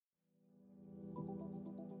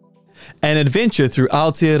An adventure through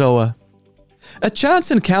Aotearoa. A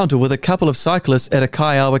chance encounter with a couple of cyclists at a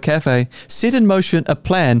Kaiaua cafe set in motion a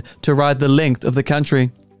plan to ride the length of the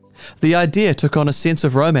country. The idea took on a sense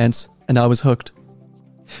of romance, and I was hooked.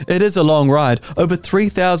 It is a long ride, over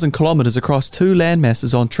 3,000 kilometres across two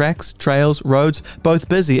landmasses on tracks, trails, roads, both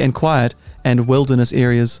busy and quiet, and wilderness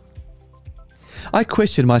areas. I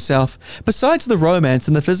questioned myself, besides the romance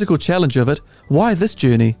and the physical challenge of it, why this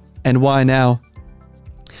journey, and why now?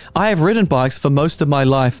 I have ridden bikes for most of my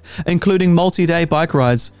life, including multi-day bike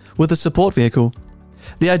rides with a support vehicle.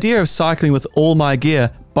 The idea of cycling with all my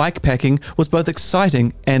gear, bike packing, was both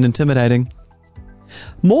exciting and intimidating.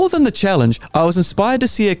 More than the challenge, I was inspired to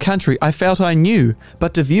see a country I felt I knew,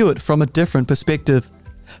 but to view it from a different perspective.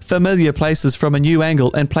 Familiar places from a new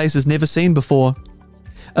angle and places never seen before.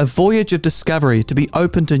 A voyage of discovery, to be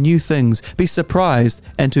open to new things, be surprised,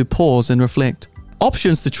 and to pause and reflect.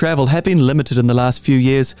 Options to travel have been limited in the last few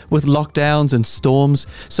years with lockdowns and storms,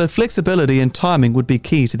 so flexibility and timing would be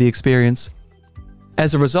key to the experience.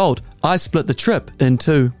 As a result, I split the trip in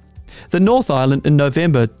two. The North Island in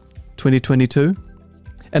November 2022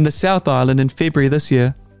 and the South Island in February this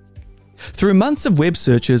year. Through months of web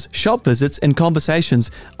searches, shop visits and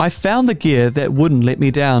conversations, I found the gear that wouldn't let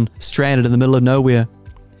me down, stranded in the middle of nowhere.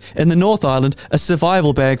 In the North Island, a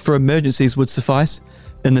survival bag for emergencies would suffice.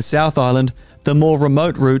 In the South Island, the more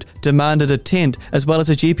remote route demanded a tent as well as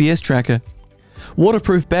a GPS tracker.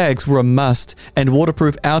 Waterproof bags were a must, and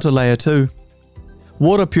waterproof outer layer too.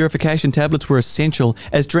 Water purification tablets were essential,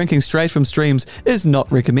 as drinking straight from streams is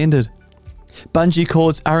not recommended. Bungee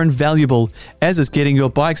cords are invaluable, as is getting your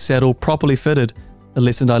bike saddle properly fitted, a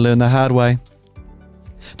lesson I learned the hard way.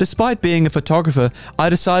 Despite being a photographer, I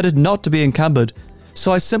decided not to be encumbered,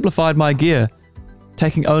 so I simplified my gear,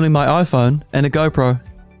 taking only my iPhone and a GoPro.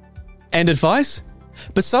 And advice?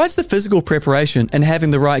 Besides the physical preparation and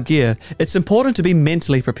having the right gear, it's important to be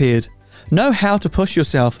mentally prepared. Know how to push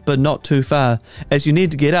yourself, but not too far, as you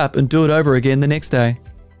need to get up and do it over again the next day.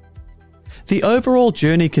 The overall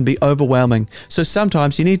journey can be overwhelming, so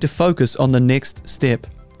sometimes you need to focus on the next step,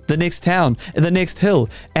 the next town, and the next hill,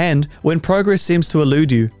 and, when progress seems to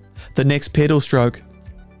elude you, the next pedal stroke.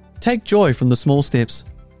 Take joy from the small steps.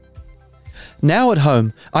 Now at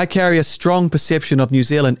home, I carry a strong perception of New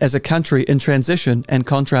Zealand as a country in transition and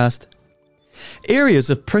contrast. Areas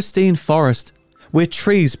of pristine forest, where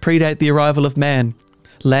trees predate the arrival of man,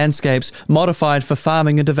 landscapes modified for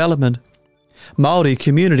farming and development, Māori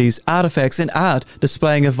communities, artefacts and art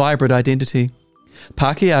displaying a vibrant identity,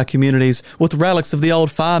 Pākehā communities with relics of the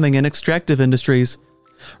old farming and extractive industries,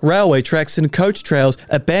 railway tracks and coach trails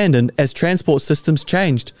abandoned as transport systems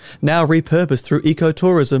changed, now repurposed through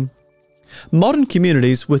ecotourism, modern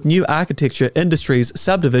communities with new architecture, industries,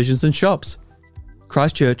 subdivisions and shops,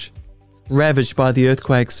 Christchurch, ravaged by the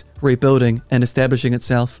earthquakes, rebuilding and establishing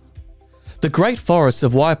itself, the great forests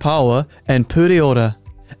of Waipawa and Pureora,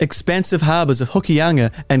 expansive harbours of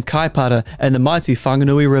Hokianga and Kaipara and the mighty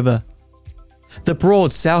Whanganui River, the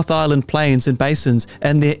broad South Island plains and basins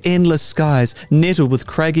and their endless skies nettled with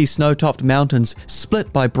craggy snow-topped mountains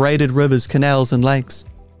split by braided rivers, canals and lakes,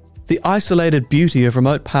 the isolated beauty of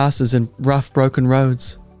remote passes and rough broken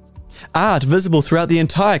roads, art visible throughout the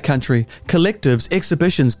entire country, collectives,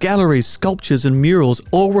 exhibitions, galleries, sculptures and murals,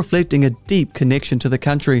 all reflecting a deep connection to the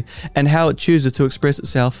country and how it chooses to express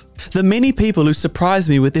itself. The many people who surprise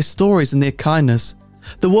me with their stories and their kindness.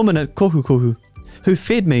 The woman at Kohukohu, who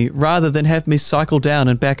fed me rather than have me cycle down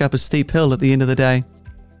and back up a steep hill at the end of the day.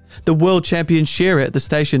 The world champion shearer at the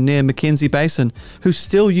station near Mackenzie Basin, who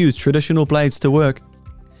still used traditional blades to work.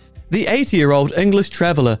 The 80-year-old English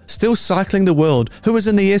traveller still cycling the world who was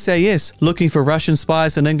in the SAS looking for Russian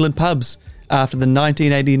spies in England pubs after the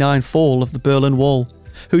 1989 fall of the Berlin Wall,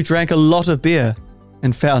 who drank a lot of beer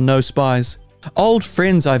and found no spies. Old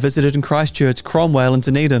friends I visited in Christchurch, Cromwell and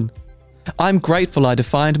Dunedin. I'm grateful I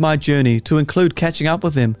defined my journey to include catching up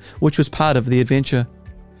with them, which was part of the adventure.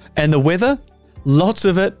 And the weather? Lots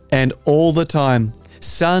of it and all the time.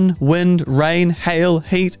 Sun, wind, rain, hail,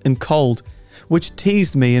 heat and cold, which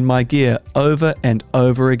teased me in my gear over and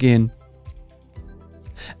over again.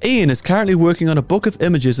 Ian is currently working on a book of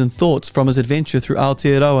images and thoughts from his adventure through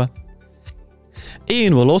Aotearoa.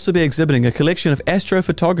 Ian will also be exhibiting a collection of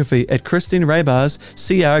astrophotography at Christine Raybar's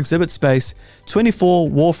CR exhibit space, 24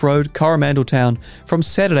 Wharf Road, Coromandel from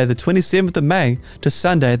Saturday the 27th of May to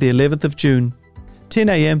Sunday the 11th of June, 10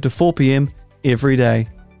 a.m. to 4 p.m. every day.